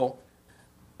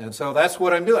And so that's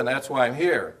what I'm doing. That's why I'm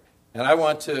here. And I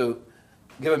want to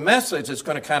give a message that's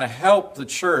going to kind of help the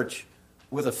church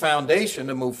with a foundation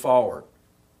to move forward.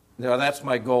 That's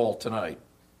my goal tonight.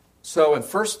 So in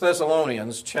 1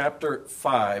 Thessalonians chapter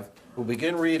 5, we'll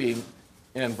begin reading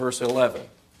in verse 11.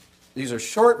 These are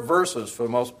short verses for the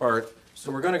most part,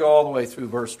 so we're going to go all the way through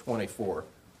verse 24.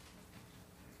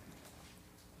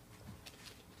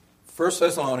 1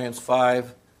 Thessalonians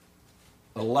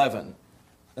 5:11.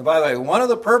 And by the way, one of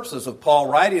the purposes of Paul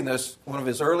writing this, one of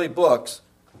his early books,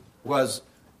 was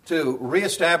to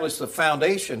reestablish the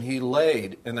foundation he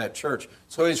laid in that church.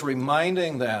 So he's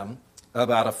reminding them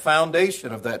about a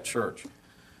foundation of that church.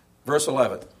 Verse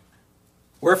 11.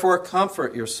 Wherefore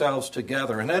comfort yourselves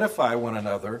together and edify one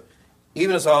another,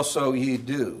 even as also ye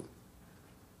do.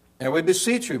 And we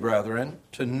beseech you, brethren,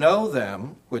 to know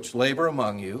them which labor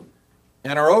among you,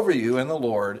 and are over you in the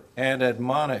Lord, and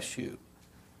admonish you,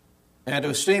 and to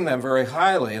esteem them very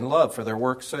highly in love for their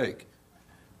work's sake,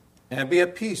 and be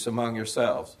at peace among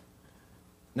yourselves.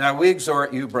 Now we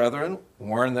exhort you, brethren,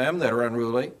 warn them that are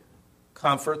unruly,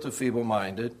 comfort the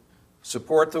feeble-minded,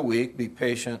 support the weak, be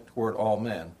patient toward all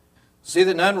men. See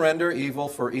that none render evil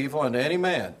for evil unto any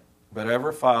man, but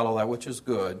ever follow that which is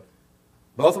good,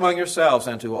 both among yourselves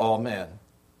and to all men.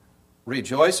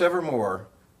 Rejoice evermore,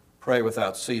 pray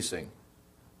without ceasing.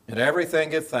 In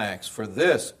everything give thanks, for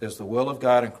this is the will of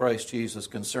God in Christ Jesus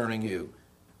concerning you.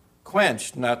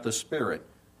 Quench not the spirit,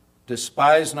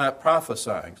 despise not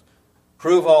prophesying,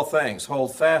 prove all things,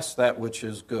 hold fast that which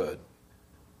is good.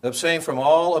 Abstain from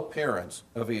all appearance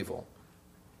of evil.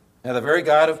 And the very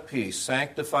God of peace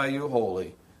sanctify you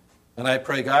wholly. And I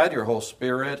pray God your whole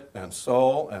spirit and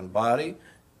soul and body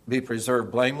be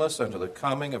preserved blameless unto the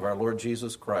coming of our Lord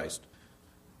Jesus Christ.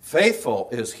 Faithful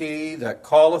is he that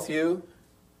calleth you,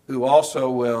 who also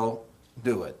will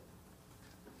do it.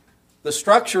 The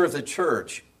structure of the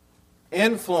church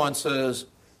influences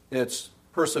its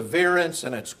perseverance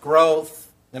and its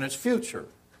growth and its future.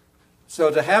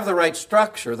 So to have the right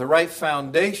structure, the right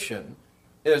foundation,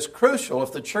 is crucial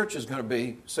if the church is going to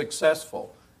be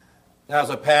successful. Now, as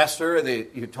a pastor,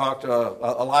 you talk to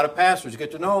a lot of pastors, you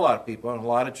get to know a lot of people in a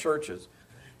lot of churches.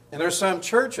 And there's some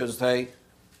churches, they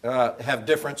have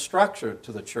different structure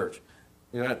to the church.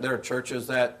 There are churches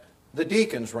that the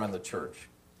deacons run the church.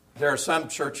 There are some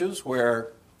churches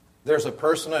where there's a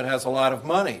person that has a lot of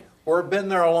money or been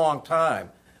there a long time,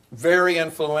 very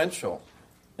influential.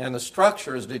 And the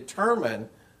structure is determined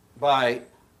by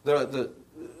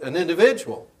an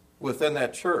individual within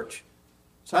that church.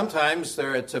 Sometimes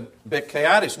it's a bit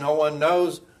chaotic. No one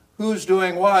knows who's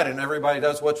doing what, and everybody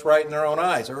does what's right in their own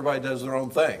eyes. Everybody does their own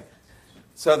thing.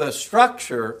 So the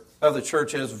structure of the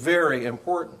church is very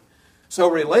important. So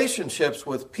relationships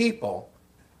with people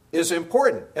is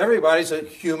important. Everybody's a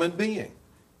human being.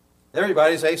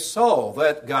 Everybody's a soul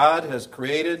that God has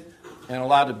created and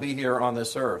allowed to be here on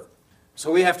this earth.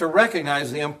 So we have to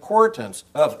recognize the importance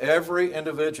of every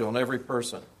individual and every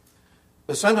person.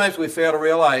 But sometimes we fail to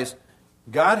realize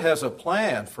God has a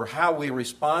plan for how we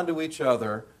respond to each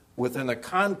other within the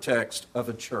context of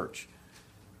a church.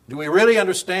 Do we really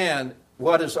understand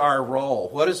what is our role?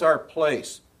 What is our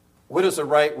place? What is the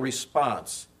right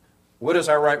response? What is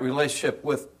our right relationship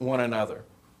with one another?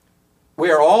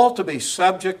 We are all to be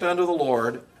subject unto the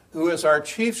Lord, who is our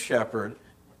chief shepherd,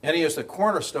 and he is the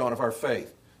cornerstone of our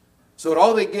faith. So it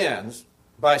all begins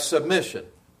by submission.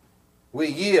 We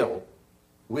yield.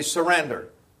 We surrender.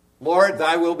 Lord,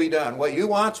 thy will be done. What you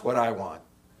want's what I want.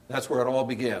 That's where it all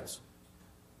begins.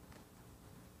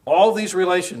 All these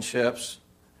relationships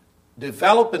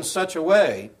develop in such a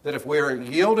way that if we are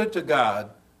yielded to God,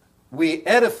 we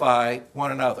edify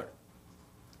one another.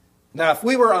 Now, if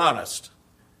we were honest,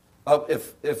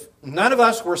 if none of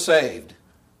us were saved,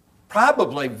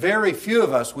 probably very few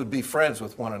of us would be friends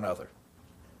with one another.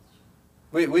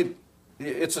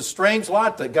 It's a strange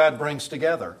lot that God brings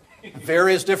together.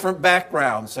 Various different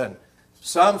backgrounds, and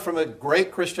some from a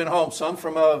great Christian home, some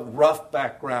from a rough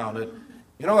background,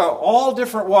 and all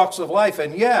different walks of life,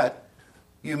 and yet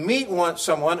you meet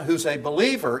someone who's a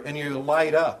believer and you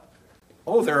light up.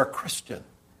 Oh, they're a Christian.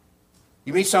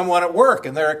 You meet someone at work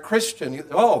and they're a Christian.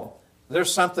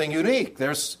 There's something unique.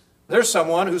 There's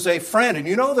someone who's a friend, and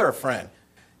you know they're a friend.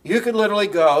 You could literally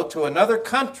go to another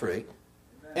country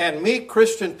and meet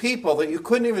Christian people that you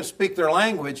couldn't even speak their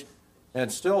language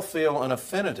and still feel an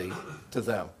affinity to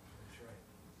them.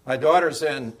 My daughter's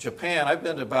in Japan. I've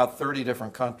been to about 30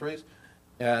 different countries,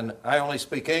 and I only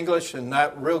speak English and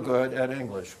not real good at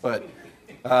English. But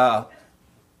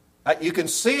you can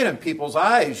see it in people's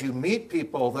eyes. You meet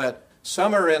people that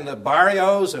some are in the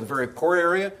barrios and very poor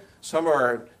area, some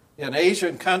are in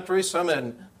Asian countries, some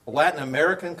in Latin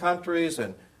American countries,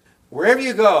 and wherever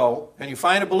you go and you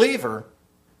find a believer,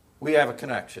 we have a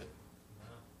connection.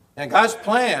 And God's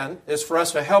plan is for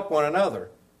us to help one another,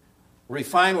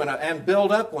 refine one another, and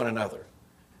build up one another.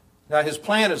 Now, His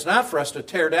plan is not for us to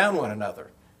tear down one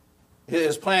another.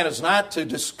 His plan is not to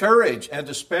discourage and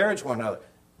disparage one another,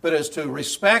 but is to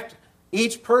respect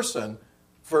each person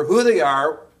for who they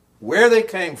are, where they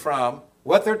came from,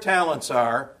 what their talents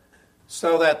are,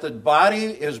 so that the body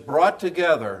is brought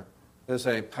together as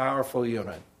a powerful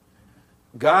unit.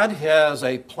 God has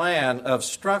a plan of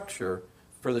structure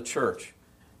for the church.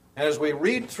 And as we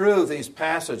read through these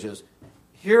passages,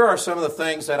 here are some of the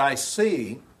things that I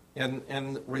see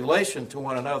in relation to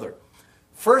one another.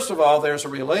 First of all, there's a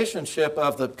relationship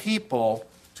of the people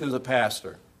to the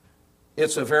pastor.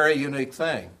 It's a very unique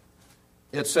thing.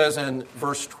 It says in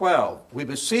verse 12, "We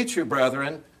beseech you,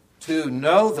 brethren, to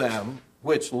know them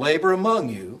which labor among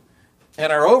you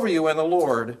and are over you in the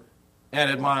Lord and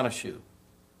admonish you,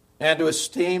 and to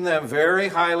esteem them very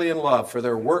highly in love for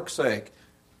their work's sake,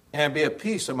 and be at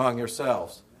peace among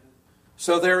yourselves."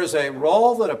 So there is a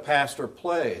role that a pastor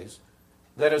plays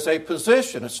that is a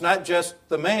position. It's not just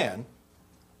the man,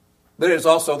 but it is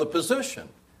also the position.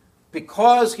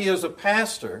 Because he is a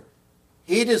pastor,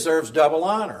 he deserves double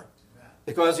honor.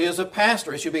 Because he is a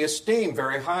pastor, he should be esteemed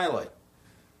very highly.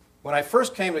 When I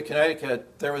first came to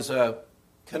Connecticut, there was a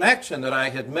connection that I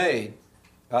had made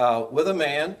with a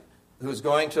man who was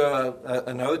going to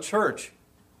another church,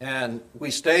 and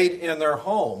we stayed in their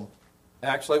home,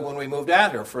 actually, when we moved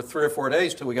out here for 3 or 4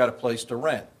 days till we got a place to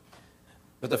rent.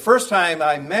 But the first time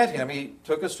I met him, he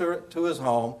took us to his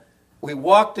home. We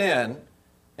walked in,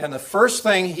 and the first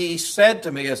thing he said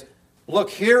to me is,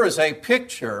 "Look, here is a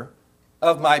picture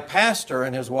of my pastor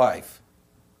and his wife."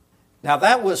 Now,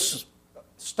 that was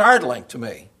startling to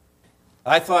me.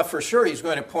 I thought for sure he's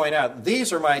going to point out,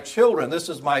 "These are my children, this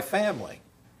is my family."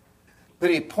 But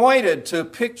he pointed to a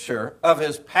picture of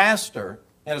his pastor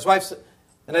and his wife,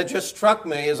 and it just struck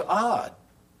me as odd.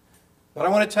 But I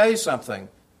want to tell you something.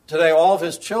 Today, all of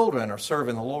his children are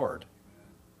serving the Lord.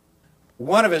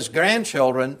 One of his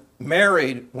grandchildren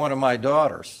married one of my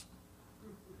daughters,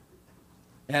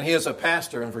 and he is a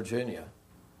pastor in Virginia.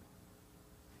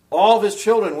 All of his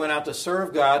children went out to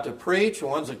serve God, to preach.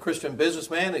 One's a Christian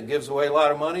businessman that gives away a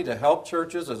lot of money to help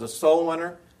churches as a soul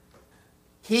winner.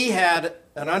 He had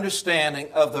an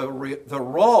understanding of the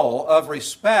role of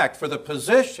respect for the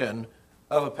position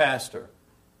of a pastor.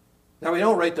 Now, we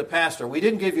don't rate the pastor. We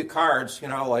didn't give you cards,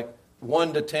 like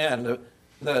 1 to 10.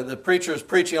 The preacher's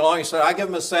preaching along. He said, "I give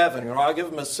him a 7," "I give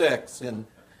him a 6." And,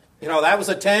 that was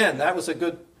a 10. That was a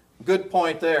good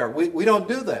point there. We don't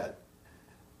do that.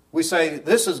 We say,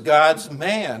 this is God's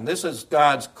man. This is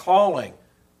God's calling.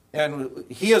 And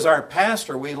he is our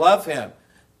pastor. We love him.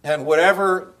 And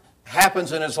whatever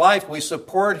happens in his life, we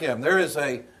support him. There is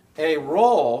a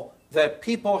role that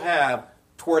people have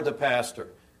toward the pastor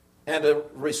and to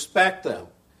respect them.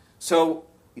 So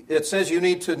it says you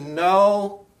need to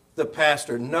know the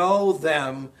pastor, know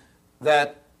them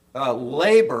that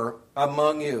labor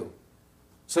among you.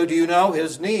 So do you know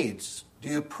his needs? Do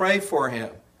you pray for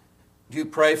him? Do you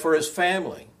pray for his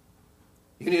family?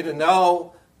 You need to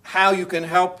know how you can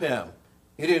help him.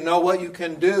 You need to know what you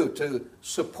can do to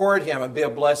support him and be a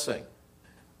blessing.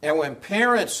 And when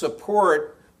parents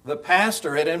support the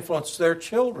pastor, it influences their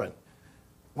children.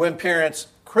 When parents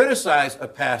criticize a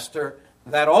pastor,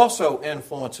 that also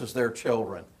influences their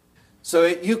children. So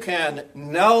you can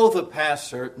know the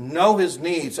pastor, know his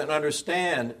needs, and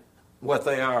understand what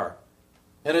they are.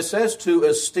 And it says to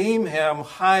esteem him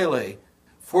highly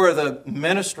for the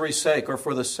ministry's sake, or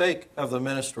for the sake of the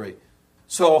ministry.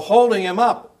 So holding him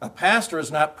up, a pastor is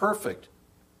not perfect.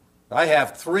 I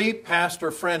have 3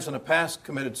 pastor friends in the past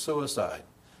committed suicide.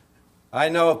 I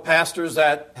know of pastors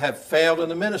that have failed in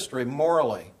the ministry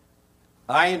morally.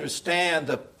 I understand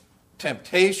the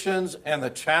temptations and the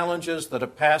challenges that a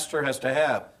pastor has to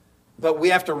have. But we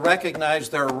have to recognize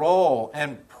their role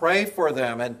and pray for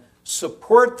them and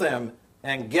support them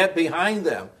and get behind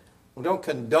them. We don't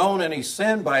condone any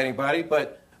sin by anybody,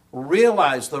 but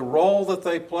realize the role that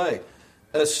they play.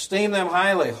 Esteem them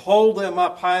highly. Hold them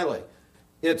up highly.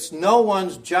 It's no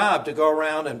one's job to go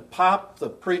around and pop the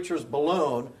preacher's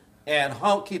balloon and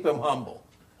keep him humble.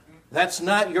 That's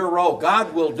not your role.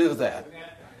 God will do that.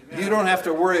 You don't have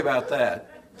to worry about that.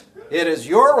 It is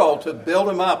your role to build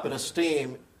him up and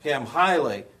esteem him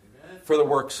highly for the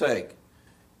work's sake.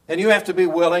 And you have to be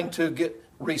willing to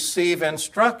receive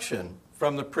instruction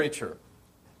from the preacher.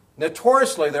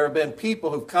 Notoriously, there have been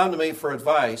people who've come to me for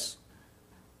advice,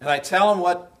 and I tell them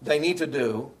what they need to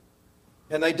do,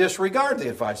 and they disregard the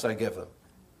advice I give them.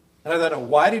 And I thought,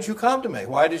 why did you come to me?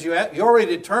 Why did you ask? You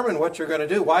already determined what you're going to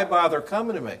do. Why bother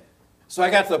coming to me? So I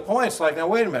got to the point, it's like, now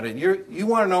wait a minute. You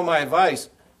want to know my advice.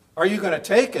 Are you going to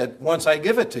take it once I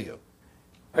give it to you?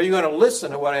 Are you going to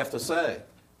listen to what I have to say?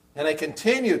 And they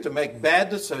continue to make bad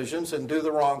decisions and do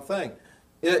the wrong thing.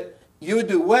 You would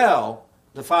do well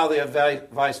to follow the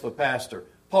advice of a pastor.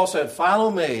 Paul said,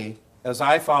 follow me as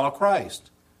I follow Christ.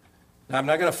 Now, I'm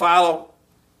not going to follow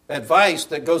advice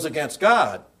that goes against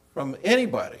God from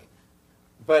anybody.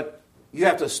 But you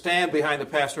have to stand behind the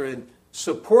pastor and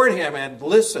support him and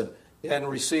listen and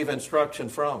receive instruction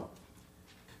from him.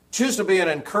 Choose to be an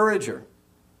encourager.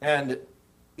 And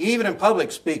even in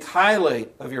public, speak highly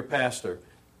of your pastor.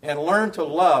 And learn to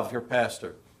love your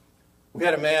pastor. We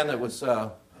had a man that was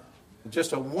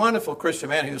just a wonderful Christian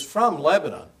man. He was from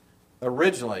Lebanon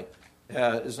originally.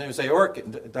 His name was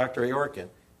Dr. Ayorkin.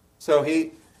 So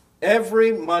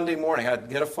every Monday morning, I'd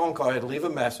get a phone call. I'd leave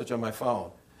a message on my phone.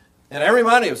 And every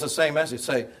Monday, it was the same message. He'd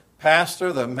say,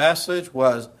 Pastor, the message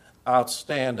was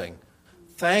outstanding.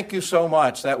 Thank you so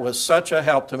much. That was such a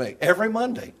help to me. Every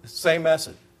Monday, same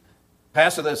message.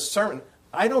 Pastor, this sermon,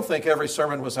 I don't think every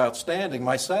sermon was outstanding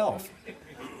myself.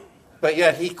 But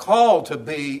yet he called to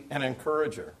be an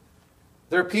encourager.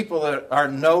 There are people that are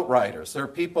note writers. There are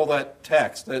people that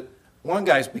text. One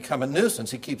guy's become a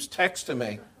nuisance. He keeps texting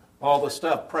me all the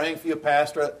stuff, praying for you,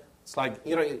 Pastor. It's like,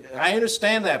 I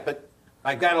understand that, but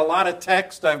I've got a lot of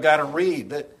text I've got to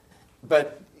read.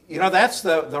 But that's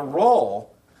the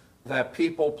role that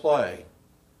people play,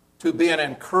 to be an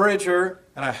encourager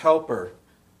and a helper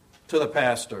to the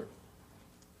pastor.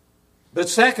 But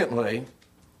secondly,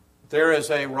 there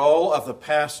is a role of the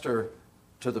pastor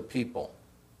to the people.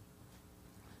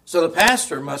 So the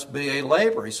pastor must be a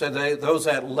laborer. He said, those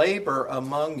that labor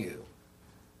among you.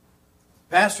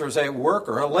 Pastor is a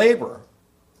worker, a laborer.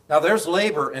 Now there's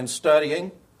labor in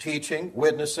studying, teaching,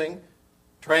 witnessing,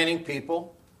 training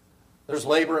people. There's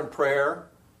labor in prayer.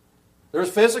 There's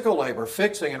physical labor,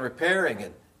 fixing and repairing.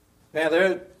 And man,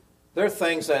 there are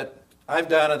things that I've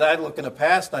done and I look in the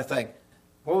past and I think,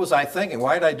 what was I thinking?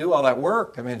 Why did I do all that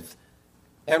work? And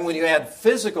when you add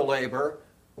physical labor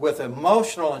with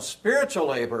emotional and spiritual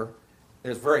labor,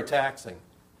 it's very taxing.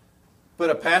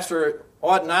 But a pastor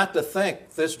ought not to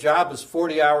think this job is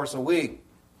 40 hours a week.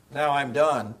 Now I'm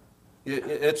done.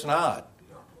 It's not.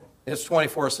 It's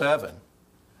 24/7.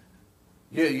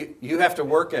 You have to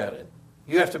work at it.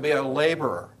 You have to be a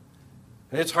laborer.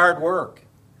 And it's hard work.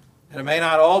 And it may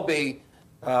not all be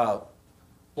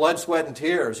blood, sweat, and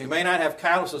tears. You may not have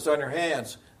calluses on your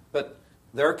hands, but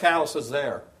there are calluses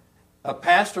there. A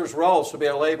pastor's role is to be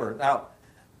a laborer. Now,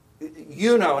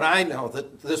 you know and I know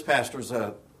that this pastor's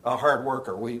a hard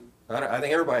worker. I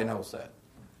think everybody knows that.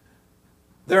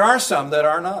 There are some that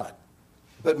are not.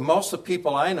 But most of the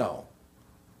people I know,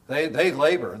 they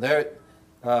labor.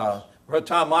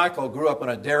 Tom Michael grew up on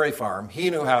a dairy farm. He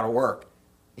knew how to work.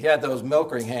 He had those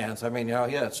milking hands.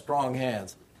 He had strong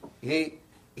hands. He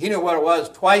knew what it was.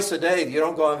 Twice a day, you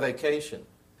don't go on vacation.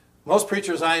 Most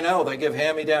preachers I know, they give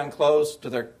hand-me-down clothes to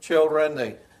their children.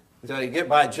 They get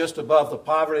by just above the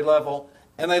poverty level.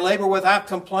 And they labor without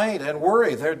complaint and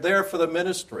worry. They're there for the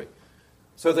ministry.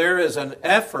 So there is an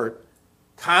effort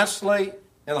constantly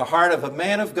in the heart of a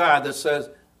man of God that says,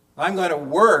 I'm going to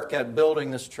work at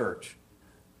building this church.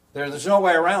 There's no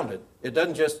way around it. It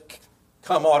doesn't just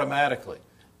come automatically.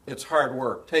 It's hard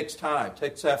work. Takes time,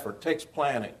 takes effort, takes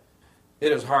planning.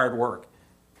 It is hard work.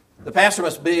 The pastor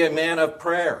must be a man of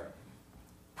prayer,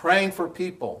 praying for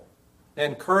people,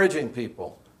 encouraging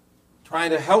people, trying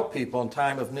to help people in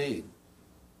time of need.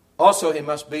 Also, he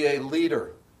must be a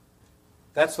leader.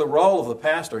 That's the role of the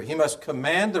pastor. He must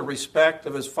command the respect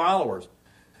of his followers.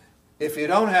 If you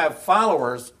don't have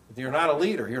followers, you're not a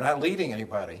leader. You're not leading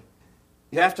anybody.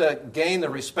 You have to gain the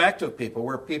respect of people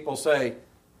where people say,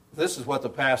 this is what the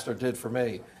pastor did for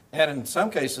me. And in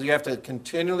some cases, you have to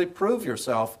continually prove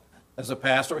yourself as a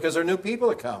pastor because there are new people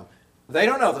that come. They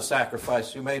don't know the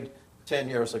sacrifice you made 10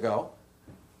 years ago.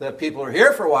 That people are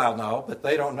here for a while now, but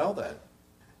they don't know that.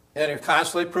 And you're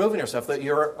constantly proving yourself that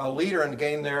you're a leader and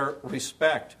gain their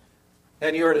respect.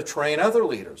 And you're to train other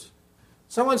leaders.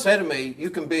 Someone said to me, you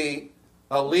can be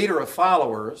a leader of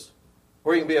followers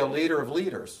or you can be a leader of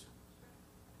leaders.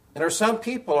 And there are some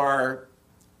people are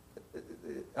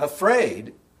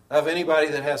afraid of anybody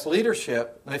that has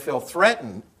leadership. They feel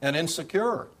threatened and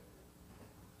insecure.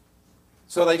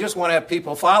 So they just want to have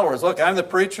people followers. Look, I'm the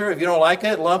preacher. If you don't like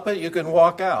it, lump it, you can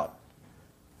walk out.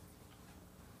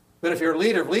 But if you're a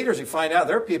leader of leaders, you find out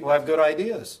there are people who have good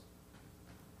ideas.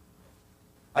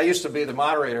 I used to be the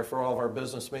moderator for all of our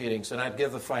business meetings, and I'd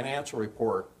give the financial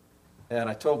report. And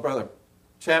I told Brother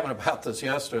Chapman about this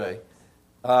yesterday.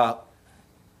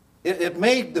 it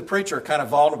made the preacher kind of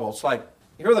vulnerable. It's like,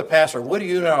 you're the pastor, what do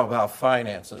you know about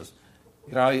finances?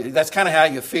 That's kind of how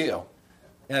you feel.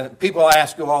 And people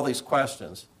ask you all these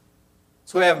questions.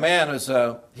 So we have a man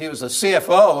he was a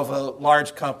CFO of a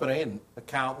large company, an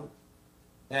accountant.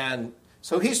 And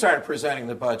so he started presenting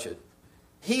the budget.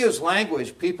 He used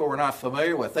language people were not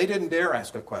familiar with. They didn't dare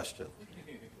ask a question.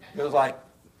 It was like,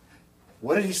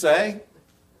 what did he say?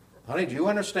 Honey, do you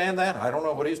understand that? I don't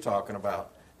know what he's talking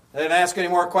about. They didn't ask any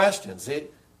more questions.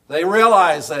 They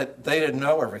realized that they didn't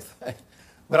know everything.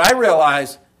 But I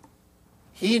realized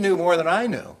he knew more than I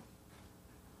knew.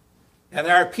 And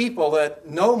there are people that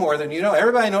know more than you know.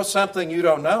 Everybody knows something you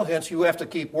don't know, hence you have to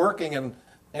keep working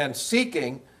and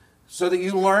seeking so that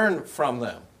you learn from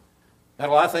them. And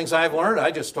a lot of things I've learned,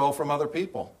 I just stole from other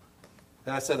people.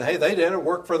 And I said, hey, they did it,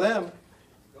 worked for them.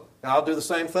 I'll do the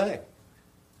same thing.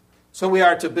 So we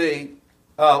are to be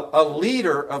a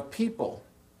leader of people.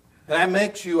 And that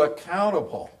makes you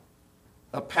accountable.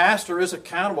 A pastor is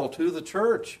accountable to the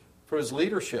church for his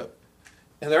leadership.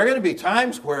 And there are going to be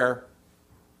times where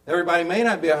everybody may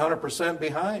not be 100%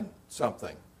 behind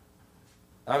something.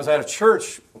 I was at a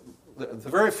church, the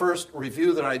very first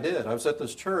review that I did, I was at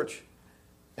this church,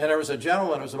 and there was a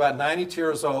gentleman who was about 92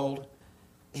 years old.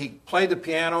 He played the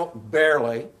piano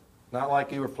barely, not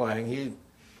like you were playing. He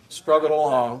struggled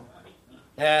along.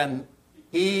 And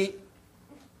he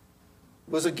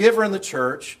was a giver in the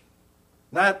church.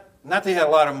 Not that he had a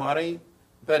lot of money,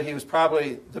 but he was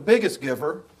probably the biggest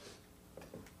giver.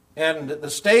 And the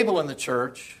stable in the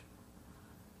church,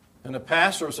 and the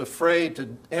pastor was afraid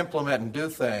to implement and do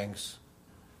things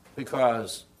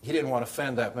because he didn't want to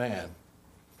offend that man.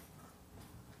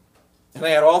 And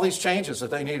they had all these changes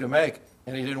that they needed to make,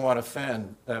 and he didn't want to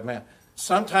offend that man.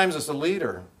 Sometimes as a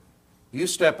leader, you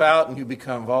step out and you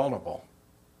become vulnerable.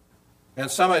 And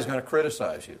somebody's going to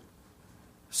criticize you.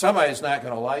 Somebody's not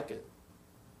going to like it.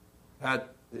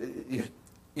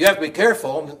 You have to be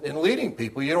careful in leading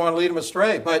people. You don't want to lead them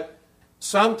astray. But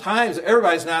sometimes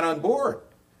everybody's not on board.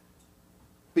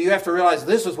 But you have to realize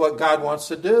this is what God wants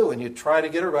to do. And you try to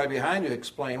get everybody behind you,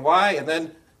 explain why. And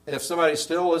then if somebody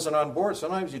still isn't on board,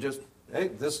 sometimes you just, hey,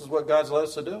 this is what God's led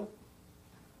us to do.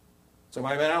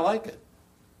 Somebody may not like it.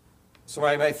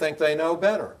 Somebody may think they know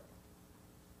better.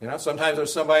 Sometimes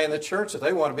there's somebody in the church that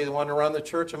they want to be the one to run the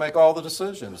church and make all the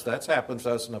decisions. That's happened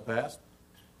to us in the past.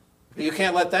 But you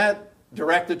can't let that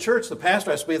direct the church. The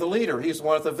pastor has to be the leader. He's the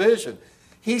one with the vision.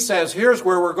 He says, here's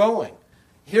where we're going.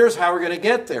 Here's how we're going to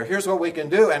get there. Here's what we can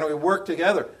do. And we work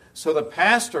together. So the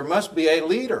pastor must be a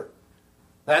leader.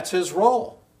 That's his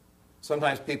role.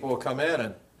 Sometimes people will come in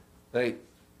and they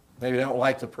maybe don't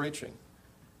like the preaching.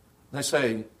 They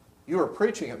say, you were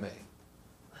preaching at me.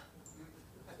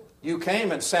 You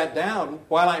came and sat down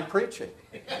while I'm preaching.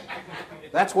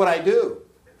 That's what I do.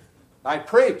 I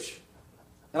preach.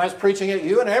 And I was preaching at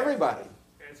you and everybody.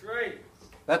 That's right.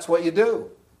 That's what you do.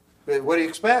 What do you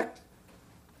expect?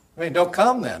 I mean, don't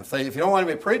come then. If you don't want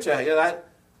me to preach at you,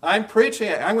 I'm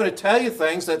preaching. I'm going to tell you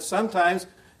things that sometimes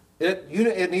it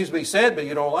needs to be said, but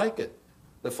you don't like it.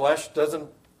 The flesh doesn't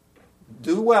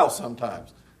do well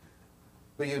sometimes.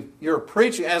 But you're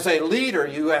preaching. As a leader,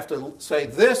 you have to say,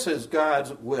 this is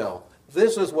God's will.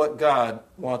 This is what God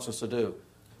wants us to do.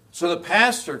 So the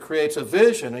pastor creates a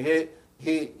vision.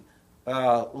 He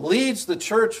leads the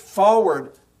church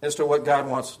forward as to what God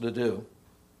wants to do.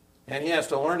 And he has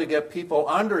to learn to get people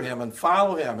under him and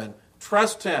follow him and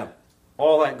trust him.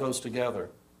 All that goes together.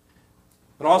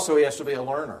 But also he has to be a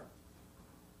learner.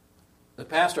 The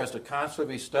pastor has to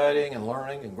constantly be studying and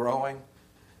learning and growing.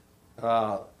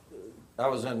 I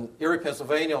was in Erie,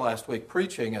 Pennsylvania last week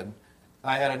preaching, and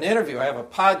I had an interview. I have a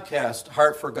podcast,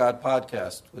 Heart for God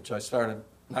podcast, which I started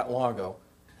not long ago.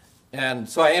 And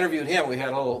so I interviewed him. We had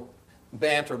a little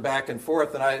banter back and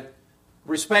forth, and I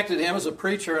respected him as a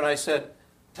preacher, and I said,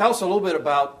 tell us a little bit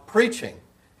about preaching.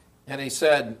 And he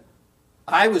said,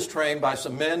 I was trained by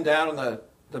some men down in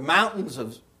the mountains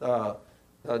of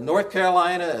North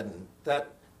Carolina and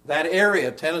that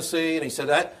area, Tennessee, and he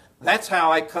said, that's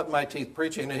how I cut my teeth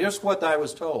preaching. And here's what I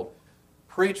was told.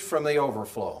 Preach from the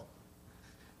overflow.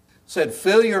 Said,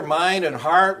 fill your mind and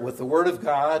heart with the Word of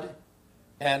God,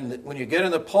 and when you get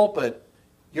in the pulpit,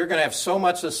 you're going to have so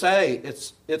much to say,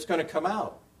 it's going to come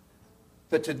out.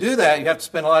 But to do that, you have to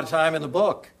spend a lot of time in the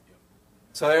book.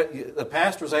 So the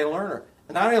pastor's a learner.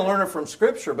 And not only a learner from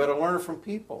Scripture, but a learner from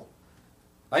people.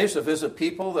 I used to visit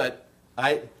people that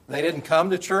they didn't come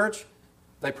to church.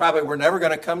 They probably were never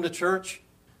going to come to church.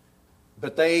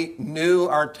 But they knew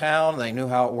our town. They knew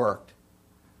how it worked.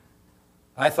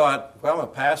 I thought, well, I'm a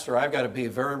pastor. I've got to be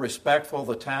very respectful of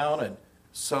the town. And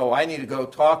So I need to go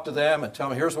talk to them and tell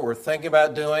them, here's what we're thinking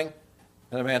about doing.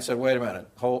 And the man said, wait a minute,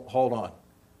 hold on.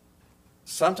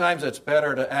 Sometimes it's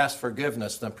better to ask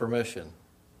forgiveness than permission.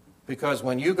 Because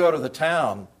when you go to the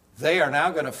town, they are now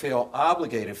going to feel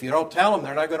obligated. If you don't tell them,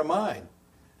 they're not going to mind.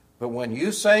 But when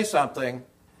you say something,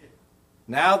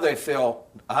 now they feel,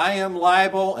 I am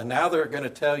liable, and now they're going to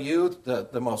tell you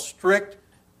the most strict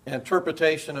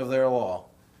interpretation of their law.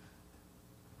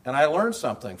 And I learned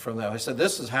something from them. I said,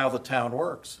 this is how the town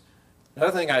works.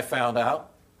 Another thing I found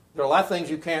out, there are a lot of things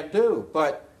you can't do,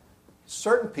 but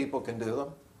certain people can do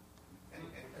them.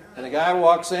 And a guy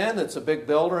walks in, it's a big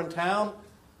builder in town,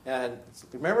 and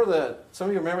some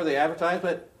of you remember the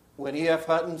advertisement, when E.F.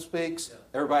 Hutton speaks,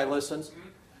 everybody listens.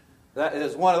 That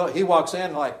is one of those. He walks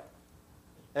in like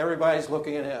everybody's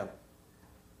looking at him.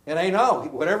 And they know,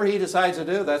 whatever he decides to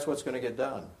do, that's what's going to get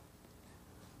done.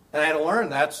 And I had to learn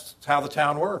that's how the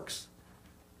town works.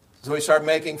 So we started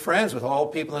making friends with all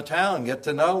the people in the town, get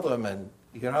to know them, and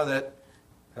you know that.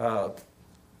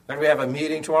 And we have a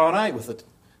meeting tomorrow night with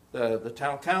the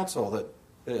town council that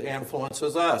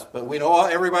influences us. But we know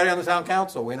everybody on the town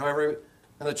council. We know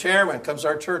and the chairman comes to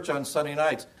our church on Sunday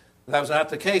nights. That was not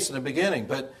the case in the beginning,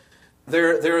 but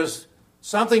there is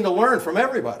something to learn from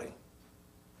everybody.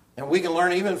 And we can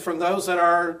learn even from those that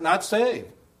are not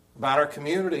saved about our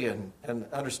community and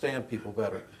understand people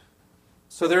better.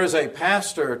 So there is a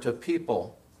pastor to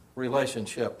people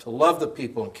relationship, to love the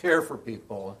people and care for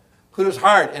people, put his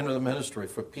heart into the ministry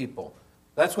for people.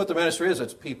 That's what the ministry is,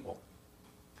 it's people.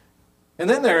 And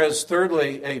then there is,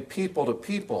 thirdly, a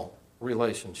people-to-people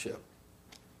relationship.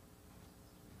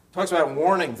 It talks about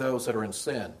warning those that are in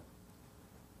sin.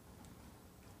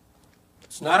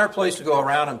 It's not our place to go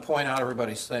around and point out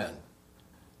everybody's sin.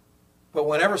 But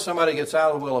whenever somebody gets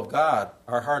out of the will of God,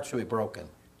 our hearts should be broken.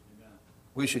 Amen.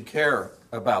 We should care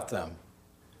about them.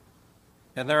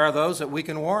 And there are those that we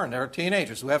can warn. There are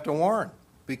teenagers who have to warn.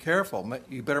 Be careful.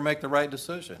 You better make the right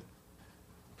decision.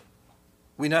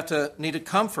 We need to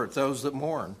comfort those that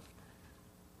mourn.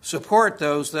 Support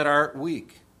those that are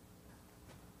weak.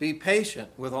 Be patient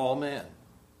with all men.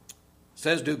 It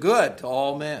says do good to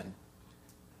all men.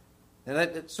 And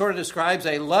that sort of describes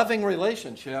a loving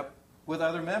relationship with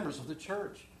other members of the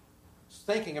church. It's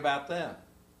thinking about them.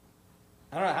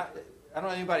 I don't know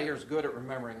anybody here is good at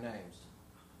remembering names.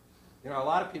 You know, a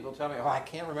lot of people tell me, I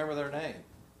can't remember their name.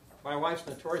 My wife's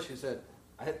notorious. She said,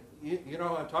 you know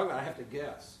what I'm talking about? I have to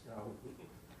guess,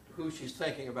 who she's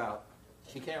thinking about.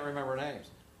 She can't remember names.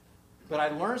 But I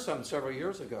learned something several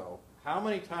years ago. How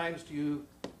many times do you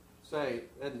say,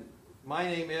 and my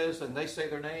name is, and they say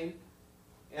their name,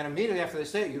 and immediately after they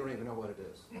say it, you don't even know what it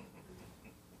is.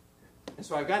 And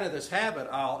so I've gotten into this habit.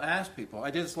 I'll ask people.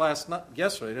 I did this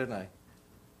yesterday, didn't I?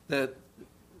 That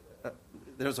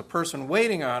there's a person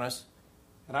waiting on us,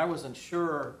 and I wasn't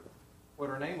sure what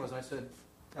her name was. I said,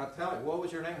 now tell me, what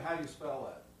was your name? How do you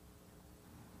spell that?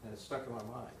 And it stuck in my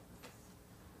mind.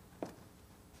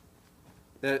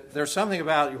 That there's something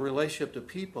about your relationship to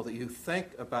people that you think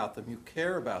about them, you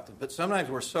care about them. But sometimes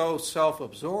we're so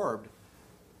self-absorbed,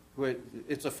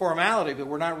 it's a formality, but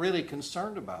we're not really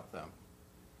concerned about them.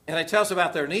 And they tell us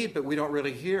about their need, but we don't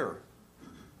really hear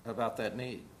about that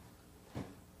need.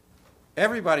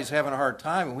 Everybody's having a hard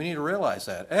time, and we need to realize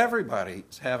that.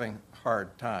 Everybody's having a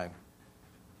hard time.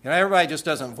 Everybody just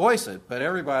doesn't voice it, but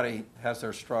everybody has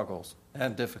their struggles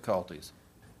and difficulties.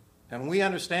 And we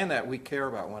understand that. We care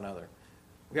about one another.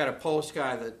 We got a Polish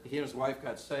guy that he and his wife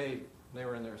got saved. They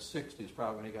were in their 60s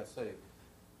probably when he got saved.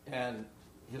 And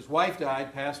his wife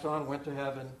died, passed on, went to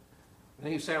heaven.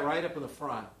 And he sat right up in the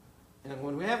front. And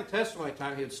when we have a testimony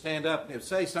time, he would stand up and he would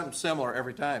say something similar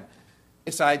every time.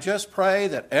 It's, I just pray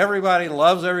that everybody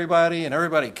loves everybody and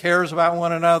everybody cares about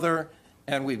one another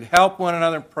and we help one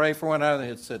another and pray for one another.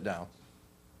 And he'd sit down.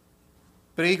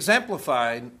 But he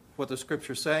exemplified what the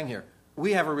Scripture is saying here.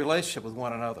 We have a relationship with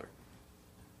one another.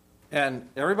 And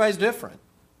everybody's different.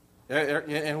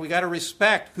 And we got to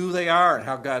respect who they are and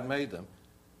how God made them.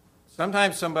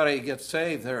 Sometimes somebody gets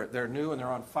saved, they're new and they're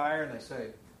on fire, and they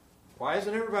say, why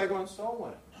isn't everybody going soul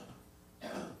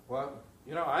winning? Well,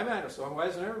 I'm out of soul. Why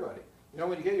isn't everybody?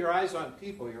 When you get your eyes on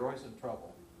people, you're always in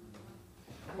trouble.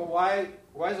 Well, why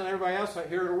isn't everybody else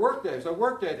here at a work day? It's a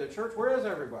work day at the church. Where is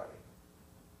everybody?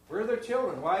 Where are their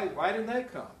children? Why didn't they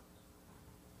come?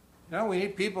 We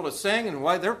need people to sing, and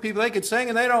there are people they could sing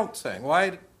and they don't sing.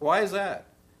 Why is that?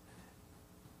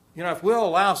 If we'll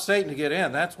allow Satan to get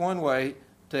in, that's one way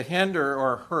to hinder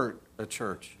or hurt a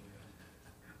church.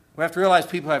 We have to realize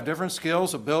people have different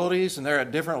skills, abilities, and they're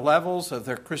at different levels of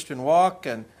their Christian walk,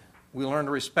 and we learn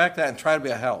to respect that and try to be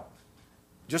a help.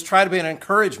 Just try to be an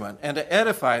encouragement and to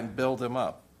edify and build them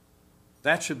up.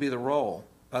 That should be the role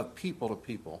of people to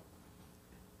people.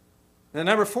 And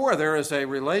number 4, there is a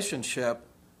relationship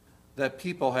that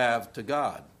people have to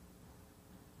God.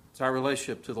 It's our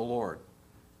relationship to the Lord.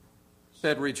 It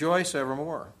said, rejoice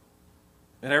evermore.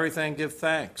 In everything give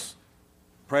thanks.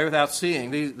 Pray without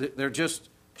ceasing. They're just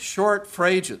short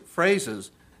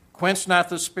phrases. Quench not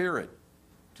the spirit.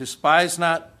 Despise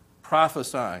not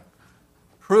prophesying.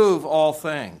 Prove all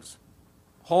things.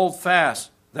 Hold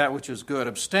fast that which is good.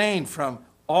 Abstain from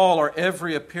all or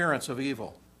every appearance of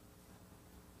evil.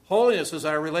 Holiness is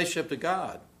our relationship to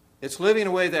God. It's living in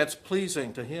a way that's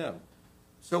pleasing to Him.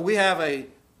 So we have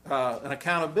an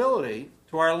accountability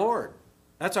to our Lord.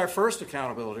 That's our first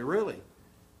accountability, really.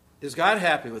 Is God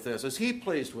happy with this? Is He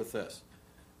pleased with this?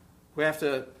 We have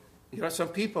to, some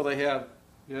people, they have,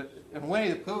 in Winnie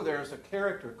the Pooh, there's a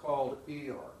character called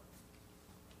Eeyore.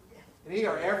 In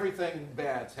Eeyore, everything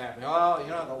bad's happening. Oh,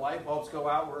 the light bulbs go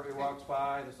out where he walks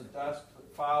by. There's a dust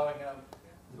following him.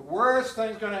 The worst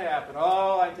thing's going to happen.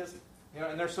 Oh,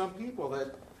 and there's some people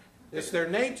that it's their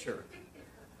nature.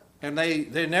 And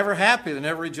they're never happy. They're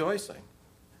never rejoicing.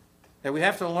 And we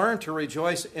have to learn to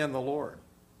rejoice in the Lord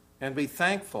and be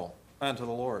thankful unto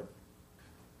the Lord.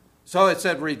 So it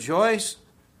said, rejoice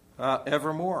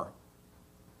evermore.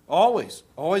 Always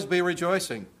be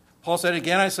rejoicing. Paul said,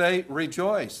 again, I say,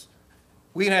 rejoice.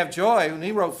 We can have joy. When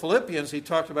he wrote Philippians, he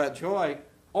talked about joy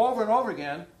over and over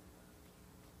again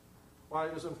while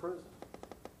he was in prison.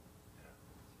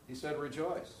 He said,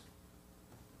 rejoice.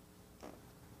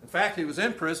 In fact, he was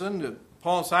in prison.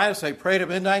 Paul and Silas, they prayed at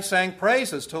midnight, sang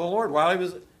praises to the Lord while he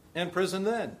was in prison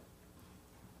then.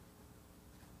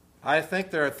 I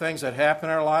think there are things that happen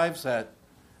in our lives that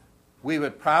we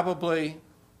would probably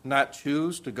not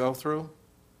choose to go through.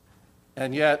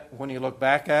 And yet, when you look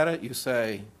back at it, you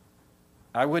say,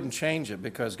 I wouldn't change it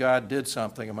because God did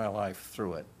something in my life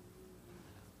through it.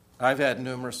 I've had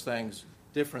numerous things,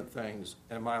 different things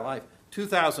in my life.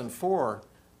 2004,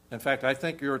 in fact, I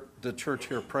think the church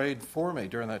here prayed for me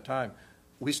during that time.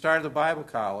 We started the Bible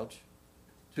college,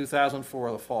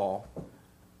 2004, the fall.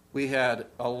 We had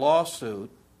a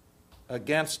lawsuit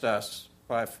against us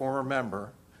by a former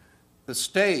member. The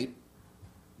state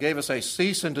gave us a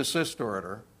cease and desist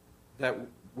order that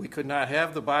we could not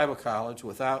have the Bible college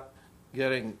without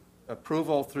getting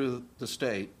approval through the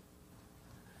state.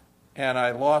 And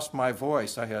I lost my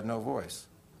voice. I had no voice.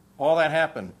 All that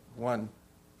happened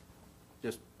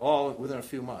just all within a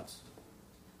few months.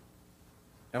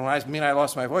 And when I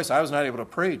lost my voice, I was not able to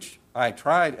preach. I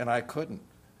tried and I couldn't.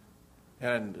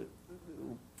 And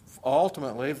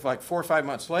ultimately, like 4 or 5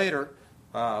 months later,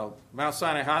 Mount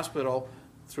Sinai Hospital,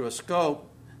 through a scope,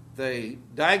 they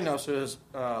diagnosed it as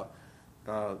a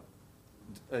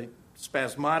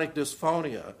spasmodic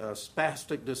dysphonia, a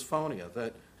spastic dysphonia.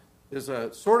 That is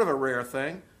a sort of a rare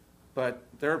thing, but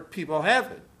people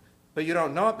have it. But you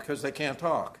don't know it because they can't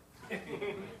talk.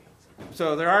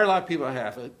 So there are a lot of people that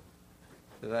have it,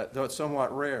 though it's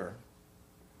somewhat rare.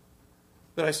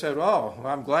 But I said, well,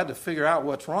 I'm glad to figure out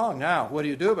what's wrong now. What do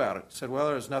you do about it? He said, well,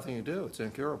 there's nothing you do. It's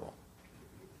incurable.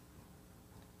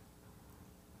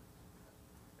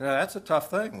 That's a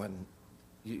tough thing when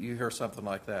you hear something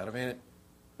like that. I mean,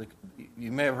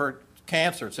 you may have heard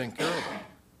cancer. It's incurable.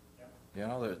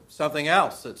 There's something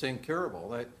else that's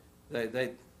incurable.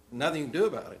 They nothing you can do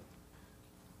about it.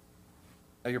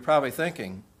 Now, you're probably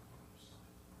thinking,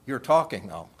 you're talking,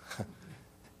 though.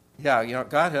 Yeah,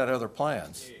 God had other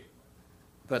plans.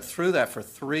 But through that, for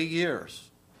 3 years,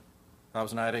 I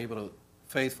was not able to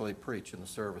faithfully preach in the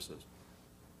services.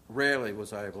 Rarely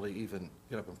was I able to even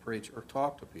get up and preach or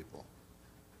talk to people.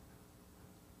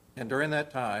 And during that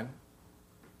time,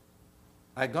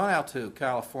 I'd gone out to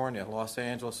California, Los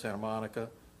Angeles, Santa Monica,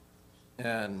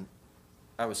 and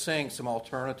I was seeing some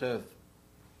alternative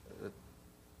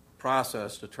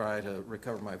process to try to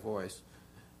recover my voice.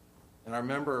 And I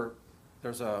remember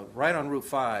right on Route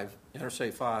 5,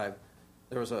 Interstate 5,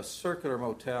 there was a circular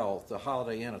motel, the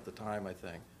Holiday Inn at the time, I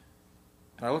think.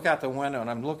 And I look out the window, and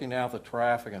I'm looking down at the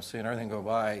traffic and seeing everything go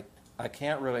by. I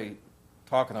can't really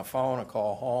talk on the phone and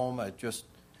call home. I'm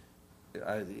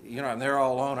there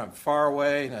all alone. I'm far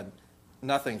away, and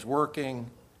nothing's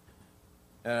working.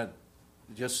 And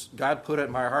God put it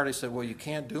in my heart. He said, well, you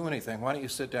can't do anything. Why don't you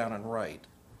sit down and write?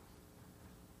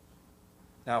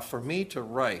 Now, for me to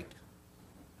write,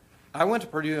 I went to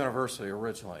Purdue University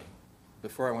originally,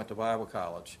 before I went to Bible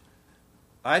college.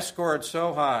 I scored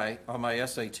so high on my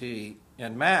SAT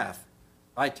in math,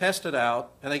 I tested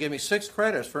out, and they gave me 6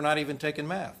 credits for not even taking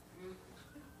math.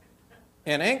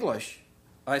 In English,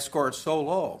 I scored so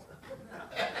low.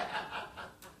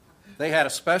 They had a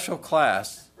special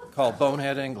class called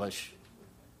Bonehead English.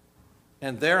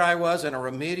 And there I was in a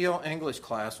remedial English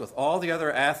class with all the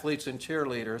other athletes and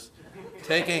cheerleaders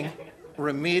taking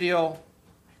remedial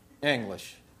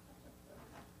English.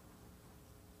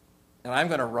 And I'm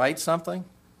going to write something?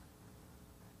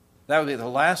 That would be the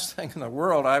last thing in the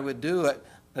world I would do.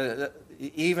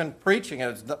 Even preaching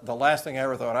is the last thing I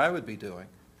ever thought I would be doing.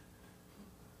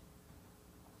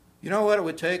 You know what it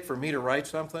would take for me to write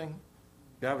something?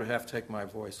 God would have to take my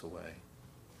voice away.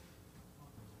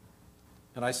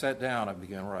 And I sat down and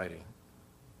began writing.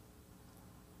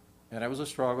 And it was a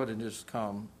struggle to just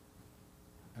come.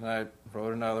 And I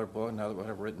wrote another book.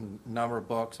 I've written a number of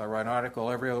books. I write an article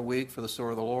every other week for the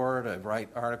Sword of the Lord. I write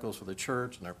articles for the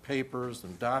church and their papers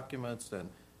and documents. And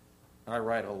I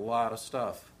write a lot of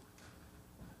stuff.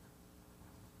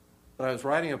 But I was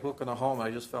writing a book in the home, and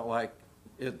I just felt like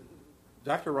it.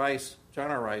 Dr. Rice,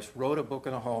 John R. Rice, wrote a book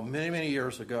in the home many, many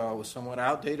years ago. It was somewhat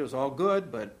outdated. It was all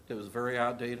good, but it was very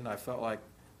outdated, and I felt like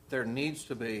there needs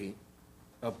to be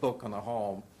a book on the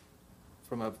home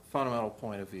from a fundamental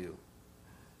point of view.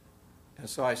 And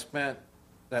so I spent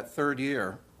that third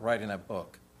year writing that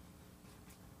book.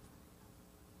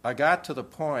 I got to the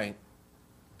point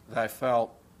that I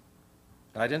felt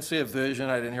I didn't see a vision,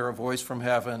 I didn't hear a voice from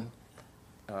heaven,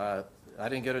 I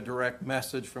didn't get a direct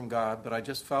message from God, but I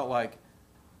just felt like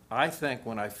I think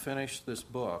when I finish this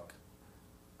book,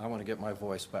 I want to get my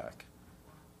voice back.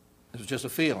 It was just a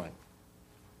feeling.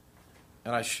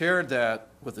 And I shared that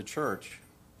with the church,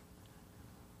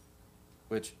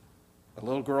 which a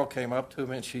little girl came up to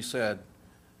me and she said,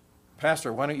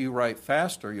 "Pastor, why don't you write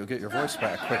faster? You'll get your voice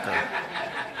back quicker."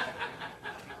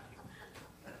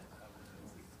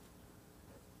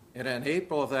 And in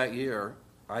April of that year,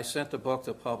 I sent the book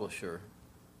to the publisher.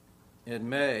 In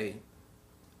May,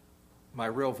 my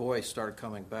real voice started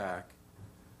coming back.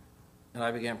 And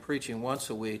I began preaching once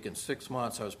a week. In 6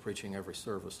 months, I was preaching every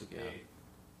service again.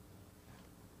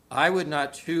 I would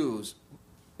not choose,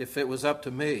 if it was up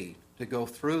to me, to go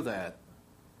through that.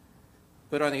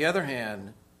 But on the other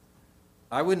hand,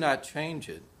 I would not change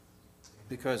it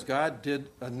because God did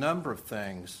a number of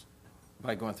things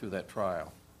by going through that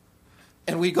trial.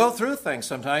 And we go through things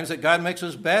sometimes that God makes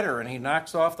us better, and He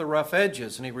knocks off the rough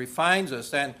edges, and He refines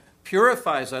us and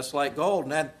purifies us like gold.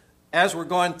 And then as we're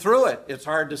going through it, it's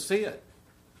hard to see it.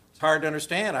 It's hard to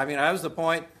understand. I mean, I was the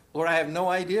point, Lord, I have no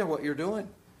idea what you're doing.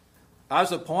 I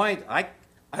was the point, I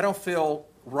don't feel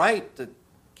right to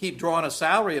keep drawing a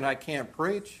salary and I can't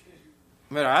preach.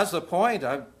 I mean, I was the point,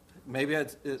 maybe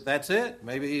that's it.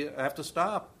 Maybe I have to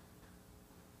stop.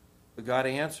 But God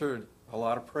answered a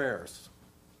lot of prayers.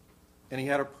 And He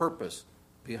had a purpose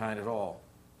behind it all.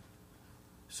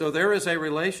 So there is a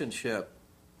relationship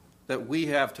that we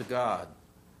have to God.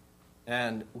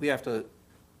 And we have to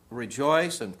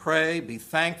rejoice and pray, be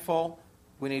thankful.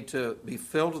 We need to be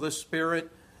filled with the Spirit.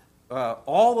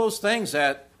 All those things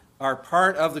that are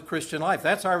part of the Christian life.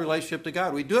 That's our relationship to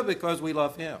God. We do it because we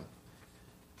love Him.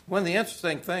 One of the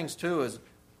interesting things, too, is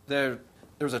there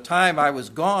was a time I was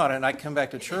gone and I come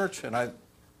back to church and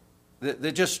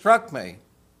it just struck me.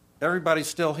 Everybody's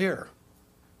still here.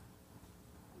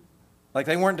 Like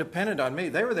they weren't dependent on me.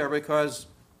 They were there because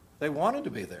they wanted to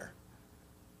be there.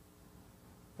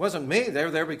 It wasn't me. They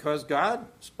were there because God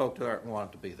spoke to them and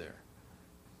wanted to be there.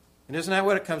 And isn't that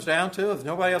what it comes down to? If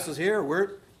nobody else is here,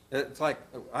 it's like,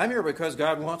 I'm here because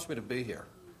God wants me to be here.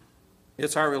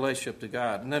 It's our relationship to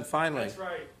God. And then finally, that's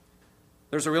right.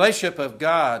 There's a relationship of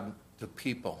God to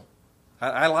people.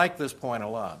 I like this point a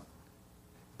lot.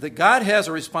 That God has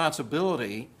a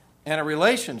responsibility and a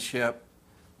relationship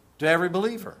to every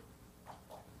believer.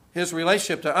 His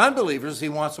relationship to unbelievers, He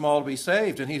wants them all to be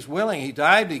saved, and He's willing. He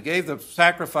died, He gave the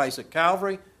sacrifice at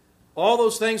Calvary. All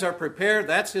those things are prepared.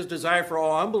 That's His desire for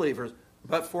all unbelievers.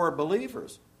 But for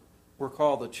believers, we're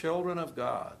called the children of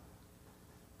God.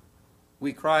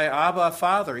 We cry, Abba,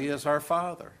 Father. He is our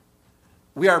Father.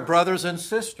 We are brothers and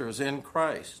sisters in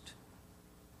Christ.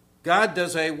 God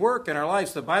does a work in our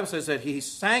lives. The Bible says that He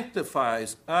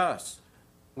sanctifies us.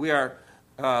 We are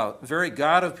very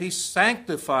God of peace.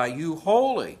 Sanctify you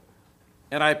wholly.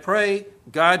 And I pray,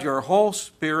 God, your whole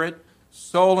spirit,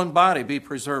 soul, and body be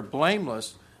preserved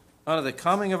blameless unto the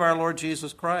coming of our Lord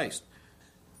Jesus Christ.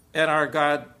 And our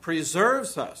God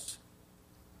preserves us.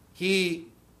 He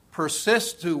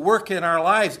persists to work in our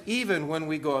lives even when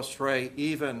we go astray,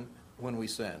 even when we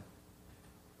sin.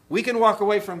 We can walk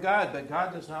away from God, but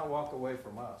God does not walk away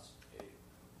from us.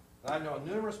 I know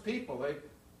numerous people, they've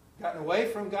gotten away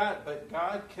from God, but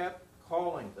God kept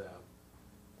calling them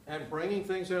and bringing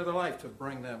things into their life to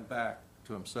bring them back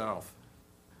to Himself.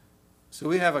 So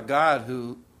we have a God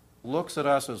who looks at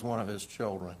us as one of His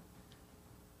children,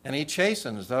 and He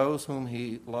chastens those whom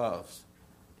He loves.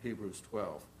 Hebrews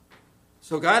 12.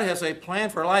 So God has a plan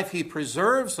for life. He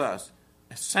preserves us,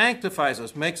 sanctifies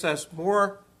us, makes us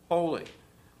more holy.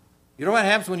 You know what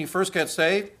happens when you first get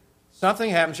saved?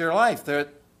 Something happens in your life.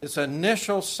 It's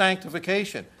initial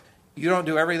sanctification. You don't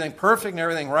do everything perfect and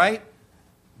everything right,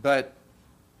 but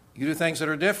you do things that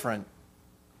are different.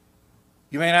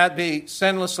 You may not be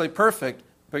sinlessly perfect,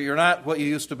 but you're not what you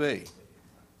used to be.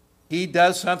 He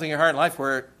does something in your heart and life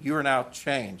where you are now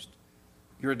changed.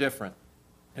 You're different.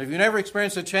 And if you never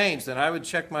experienced a change, then I would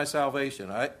check my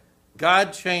salvation.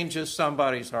 God changes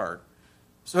somebody's heart.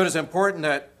 So it is important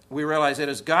that we realize it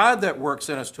is God that works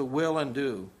in us to will and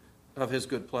do of his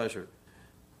good pleasure.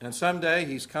 And someday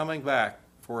he's coming back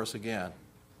for us again.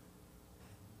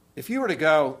 If you were to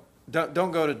go, don't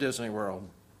go to Disney World.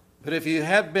 But if you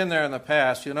have been there in the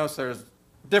past, you'll notice there's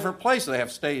different places that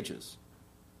have stages.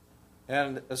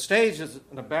 And a stage is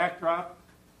in a backdrop.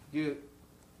 You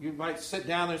might sit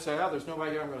down there and say, oh, there's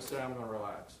nobody here, I'm going to sit down, I'm going to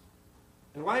relax.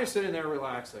 And while you're sitting there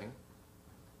relaxing,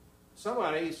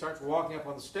 somebody starts walking up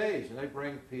on the stage, and they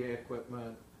bring PA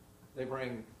equipment, they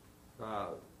bring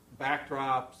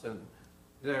backdrops, and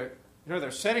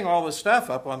they're setting all this stuff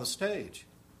up on the stage.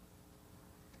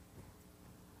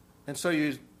 And so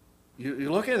you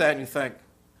look at that and you think,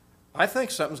 I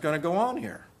think something's going to go on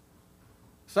here.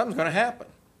 Something's going to happen.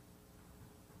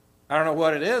 I don't know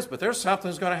what it is, but there's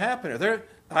something's going to happen here.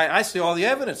 I see all the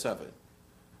evidence of it.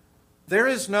 There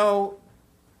is no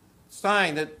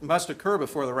sign that must occur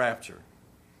before the rapture.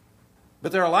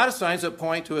 But there are a lot of signs that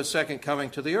point to a second coming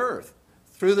to the earth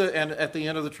and at the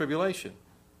end of the tribulation.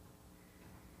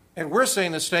 And we're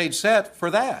seeing the stage set for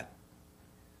that,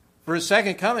 for his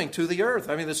second coming to the earth.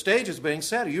 I mean, the stage is being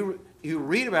set. You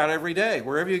read about it every day,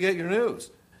 wherever you get your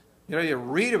news. You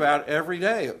read about it every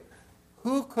day.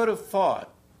 Who could have thought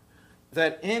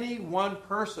that any one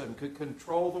person could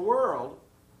control the world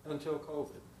until COVID?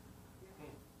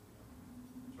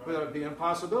 Well, that would be an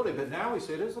impossibility, but now we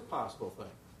see it is a possible thing.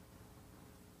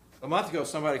 A month ago,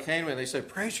 somebody came to me and they said,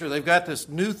 Preacher, they've got this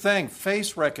new thing,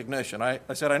 face recognition. I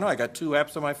said, I know, I got 2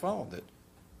 apps on my phone that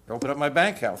open up my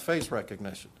bank account, face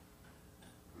recognition.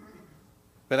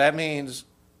 But that means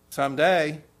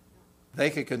someday they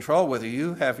could control whether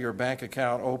you have your bank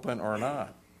account open or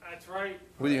not. That's right.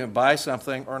 Whether you can buy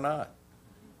something or not.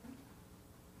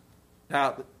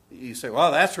 Now, you say,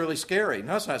 well, that's really scary.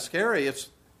 No, it's not scary.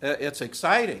 It's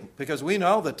exciting because we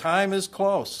know the time is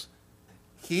close.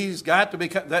 He's got to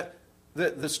become that.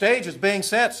 The stage is being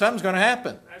set. Something's going to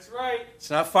happen. That's right. It's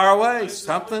not far away.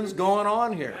 Something's going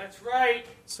on here. That's right.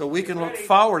 So we can look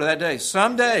forward to that day.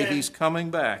 Someday he's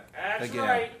coming back That's again.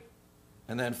 right.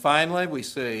 And then finally we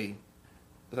see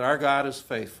that our God is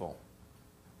faithful.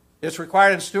 It's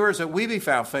required in stewards that we be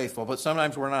found faithful, but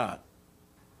sometimes we're not.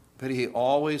 But he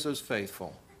always is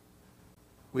faithful.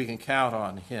 We can count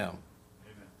on him.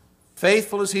 Amen.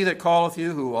 Faithful is he that calleth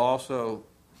you, who also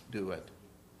do it.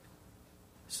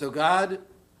 So God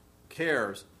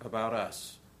cares about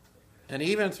us. And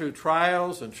even through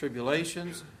trials and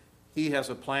tribulations, he has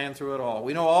a plan through it all.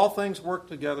 We know all things work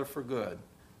together for good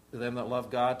to them that love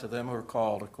God, to them who are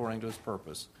called according to his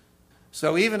purpose.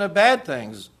 So even the bad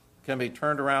things can be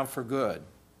turned around for good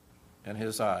in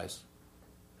his eyes.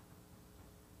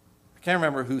 I can't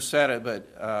remember who said it, but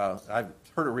I've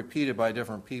heard it repeated by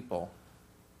different people.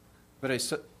 But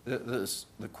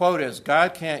the quote is,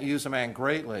 God can't use a man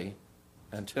greatly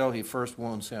until he first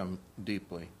wounds him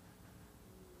deeply.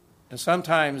 And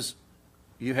sometimes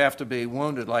you have to be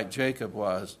wounded like Jacob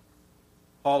was,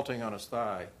 halting on his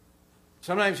thigh.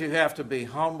 Sometimes you have to be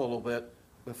humble a little bit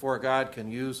before God can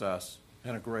use us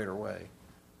in a greater way.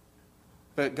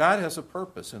 But God has a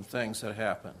purpose in things that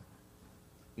happen.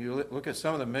 You look at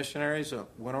some of the missionaries that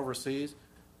went overseas,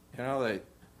 they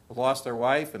lost their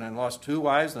wife and then lost 2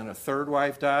 wives, and then a 3rd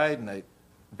wife died, and they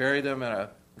buried them in a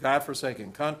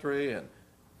godforsaken country, and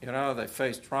they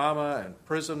faced trauma and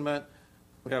imprisonment.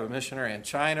 We have a missionary in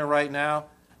China right now.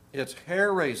 It's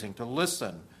hair-raising to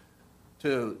listen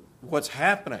to what's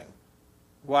happening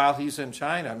while he's in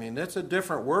China. I mean, it's a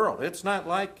different world. It's not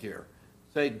like here.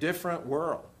 It's a different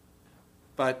world.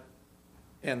 But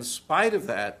in spite of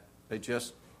that, they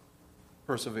just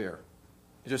persevere.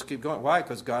 You just keep going. Why?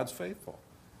 Because God's faithful.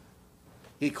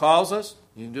 He calls us.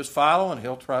 You can just follow, and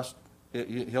he'll trust.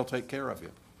 He'll take care of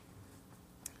you.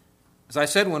 As I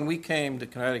said, when we came to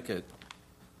Connecticut,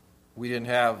 I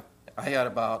had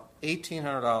about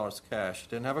 $1,800 cash.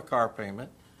 Didn't have a car payment.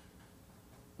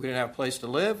 We didn't have a place to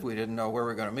live. We didn't know where we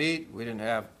were going to meet. We didn't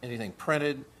have anything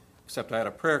printed, except I had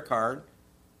a prayer card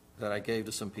that I gave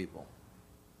to some people.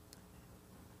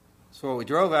 So we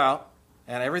drove out,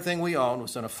 and everything we owned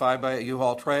was in a 5x8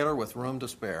 U-Haul trailer with room to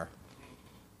spare.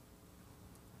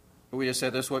 We just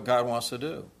said, this is what God wants to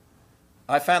do.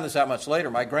 I found this out much later.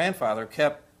 My grandfather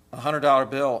kept a $100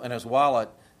 bill in his wallet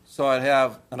so I'd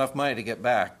have enough money to get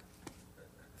back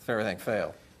if everything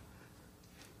failed.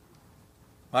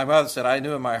 My mother said, I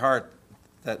knew in my heart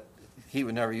that he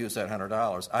would never use that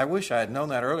 $100. I wish I had known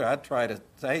that earlier. I'd try to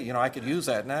say, I could use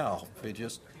that now.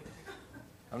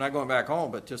 I'm not going back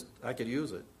home, but just I could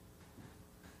use it.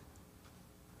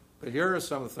 But here are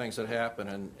some of the things that happen,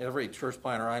 and every church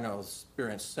planter I know has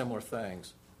experienced similar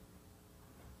things.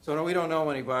 So no, we don't know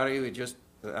anybody.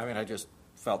 I just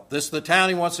felt this is the town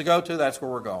he wants to go to, that's where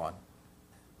we're going.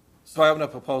 So I opened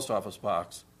up a post office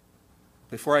box.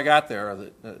 Before I got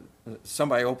there,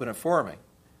 somebody opened it for me.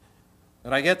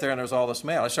 And I get there, and there's all this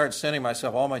mail. I started sending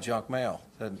myself all my junk mail.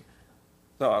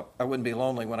 So I wouldn't be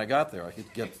lonely when I got there. I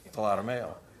could get a lot of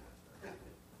mail.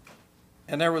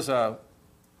 And there was a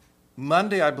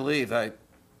Monday, I believe, a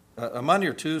Monday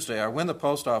or Tuesday, I went to the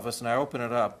post office, and I opened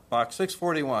it up, box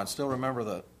 641, still remember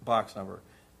the box number.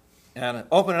 And I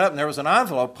opened it up, and there was an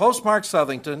envelope, postmarked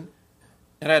Southington,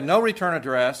 and it had no return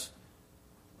address.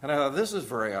 And I thought, this is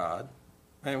very odd.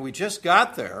 And we just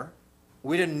got there.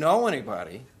 We didn't know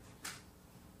anybody.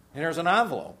 And there's an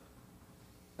envelope.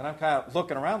 And I'm kind of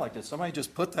looking around like, did somebody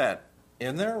just put that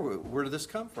in there? Where did this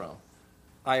come from?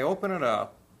 I open it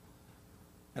up,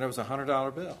 and it was a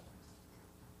 $100 bill.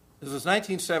 This was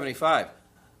 1975.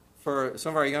 For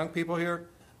some of our young people here,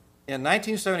 in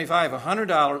 1975,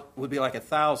 $100 would be like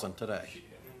 $1,000 today.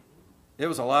 It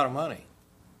was a lot of money.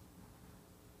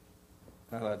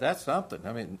 I thought, that's something.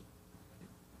 I mean,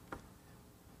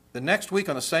 the next week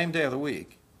on the same day of the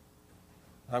week,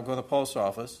 I'm going to the post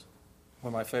office,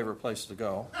 one of my favorite places to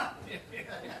go.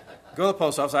 Go to the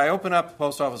post office. I open up the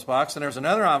post office box, and there's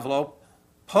another envelope,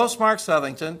 postmarked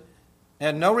Southington,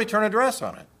 and no return address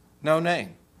on it, no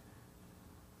name,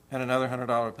 and another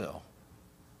 $100 bill.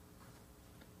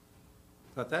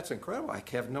 I thought, that's incredible. I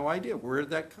have no idea. Where did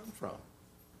that come from?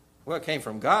 Well, it came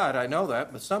from God, I know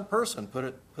that, but some person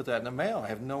put that in the mail. I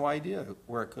have no idea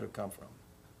where it could have come from.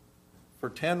 For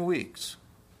 10 weeks,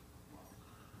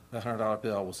 that $100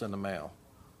 bill was in the mail.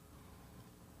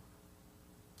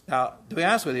 Now, to be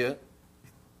honest with you,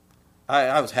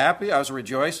 I was happy, I was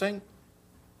rejoicing,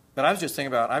 but I was just thinking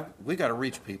about, we got to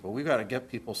reach people. We got to get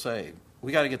people saved.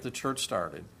 We got to get the church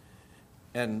started.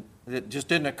 And it just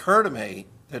didn't occur to me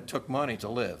that it took money to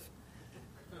live.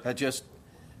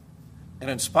 And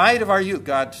in spite of our youth,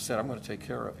 God said, I'm going to take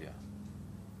care of you.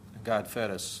 And God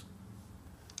fed us.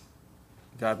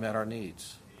 God met our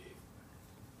needs.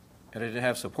 And it didn't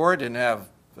have support, didn't have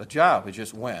a job. It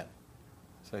just went.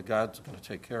 Said, God's going to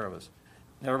take care of us.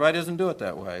 Everybody doesn't do it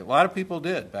that way. A lot of people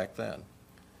did back then.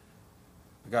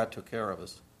 But God took care of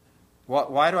us.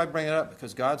 Why do I bring it up?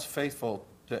 Because God's faithful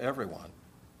to everyone.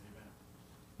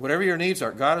 Whatever your needs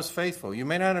are, God is faithful. You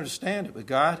may not understand it, but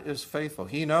God is faithful.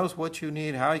 He knows what you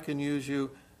need, how He can use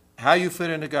you, how you fit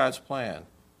into God's plan.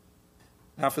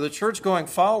 Now, for the church going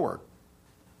forward,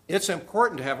 it's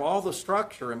important to have all the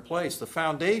structure in place. The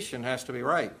foundation has to be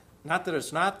right. Not that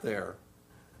it's not there,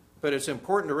 but it's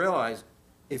important to realize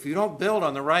if you don't build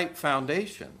on the right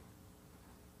foundation,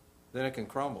 then it can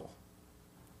crumble.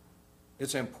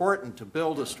 It's important to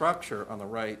build a structure on the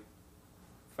right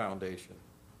foundation.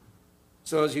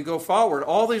 So as you go forward,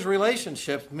 all these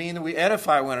relationships mean that we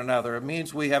edify one another. It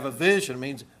means we have a vision. It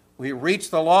means we reach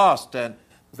the lost, and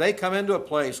they come into a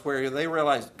place where they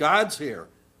realize God's here.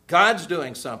 God's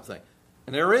doing something.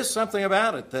 And there is something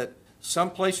about it that some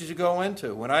places you go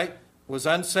into. When I was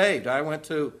unsaved, I went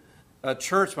to a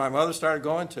church my mother started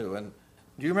going to. And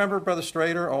do you remember Brother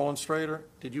Strader, Olin Strader?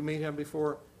 Did you meet him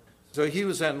before? So he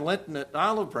was in Linton at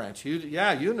Olive Branch. You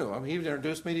knew him. He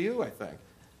introduced me to you, I think.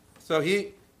 So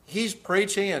he's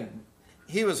preaching, and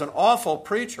he was an awful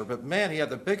preacher, but man, he had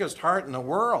the biggest heart in the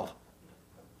world.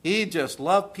 He just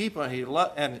loved people,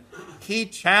 and he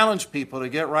challenged people to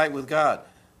get right with God.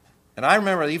 And I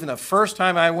remember even the first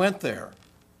time I went there,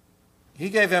 he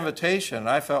gave invitation, and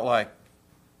I felt like,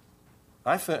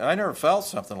 I never felt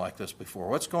something like this before.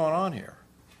 What's going on here?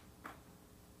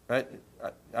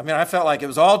 I felt like it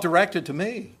was all directed to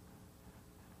me.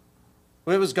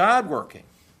 But it was God working.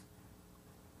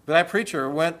 But that preacher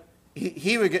went,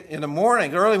 he would get, in the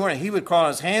morning, early morning, he would crawl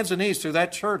on his hands and knees through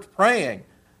that church praying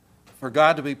for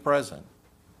God to be present.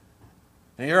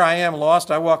 And here I am lost.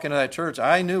 I walk into that church.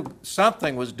 I knew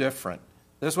something was different.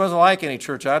 This wasn't like any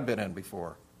church I'd been in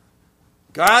before.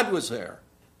 God was there.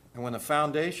 And when the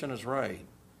foundation is right,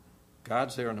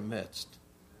 God's there in the midst.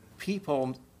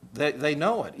 People, they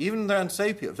know it. Even the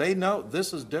unsaved people, they know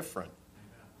this is different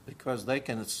because they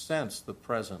can sense the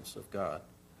presence of God.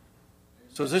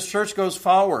 So as this church goes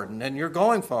forward, and you're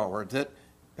going forward, that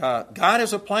God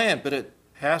has a plan, but it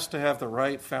has to have the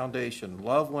right foundation.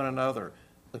 Love one another.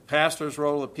 The pastor's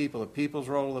role to the people's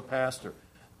role to the pastor,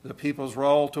 the people's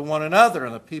role to one another,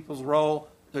 and the people's role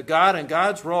to God, and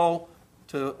God's role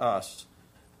to us.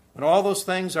 When all those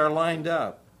things are lined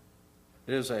up,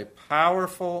 it is a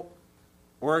powerful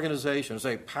organization. It's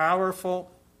a powerful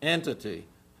entity.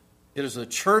 It is the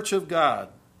church of God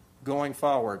going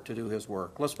forward to do his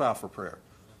work. Let's bow for prayer.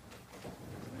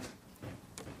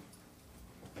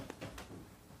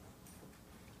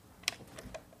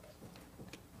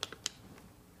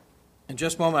 In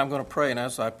just a moment, I'm going to pray, and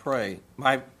as I pray,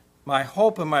 my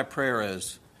hope and my prayer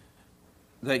is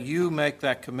that you make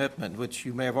that commitment, which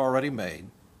you may have already made.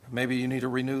 Maybe you need to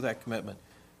renew that commitment.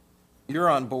 You're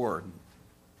on board.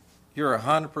 You're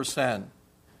 100%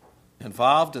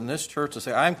 involved in this church to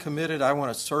say, I'm committed, I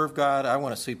want to serve God, I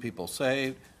want to see people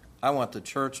saved, I want the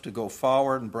church to go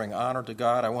forward and bring honor to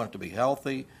God, I want it to be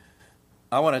healthy,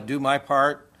 I want to do my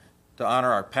part to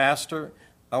honor our pastor,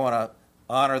 I want to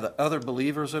honor the other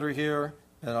believers that are here,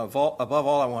 and above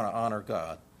all, I want to honor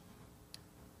God.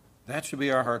 That should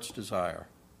be our heart's desire.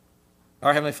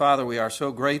 Our Heavenly Father, we are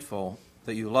so grateful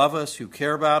that you love us, you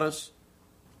care about us,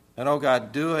 and oh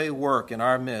God, do a work in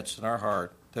our midst, in our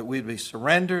heart, that we'd be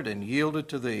surrendered and yielded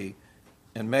to thee,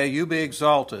 and may you be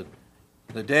exalted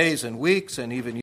the days and weeks and even